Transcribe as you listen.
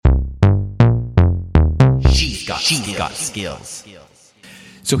got skills.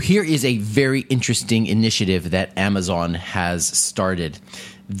 So here is a very interesting initiative that Amazon has started.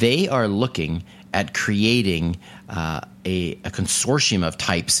 They are looking at creating a consortium of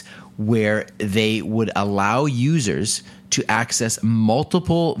types where they would allow users to access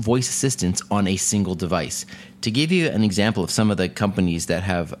multiple voice assistants on a single device. To give you an example of some of the companies that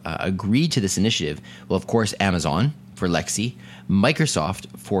have agreed to this initiative, well, of course, Amazon for Lexi, Microsoft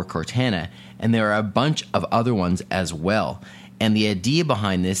for Cortana, and there are a bunch of other ones as well. And the idea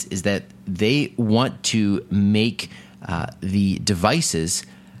behind this is that they want to make the devices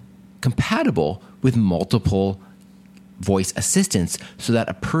compatible with multiple voice assistants so that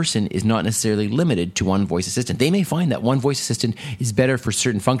a person is not necessarily limited to one voice assistant. They may find that one voice assistant is better for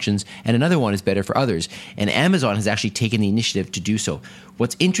certain functions and another one is better for others. And Amazon has actually taken the initiative to do so.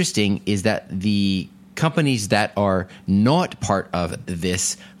 What's interesting is that the companies that are not part of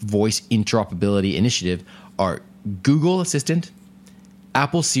this voice interoperability initiative are Google Assistant,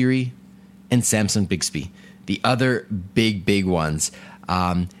 Apple Siri, and Samsung Bixby, the other big ones.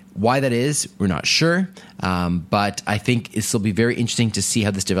 Why that is, we're not sure, but I think this will be very interesting to see how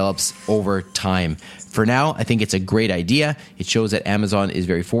this develops over time. For now, I think it's a great idea. It shows that Amazon is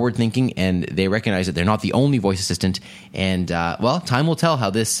very forward-thinking, and they recognize that they're not the only voice assistant. And well, time will tell how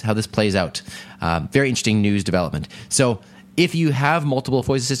this plays out. Very interesting news development. So, if you have multiple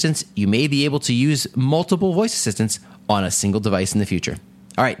voice assistants, you may be able to use multiple voice assistants on a single device in the future.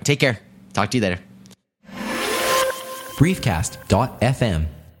 All right, take care. Talk to you later. Briefcast.fm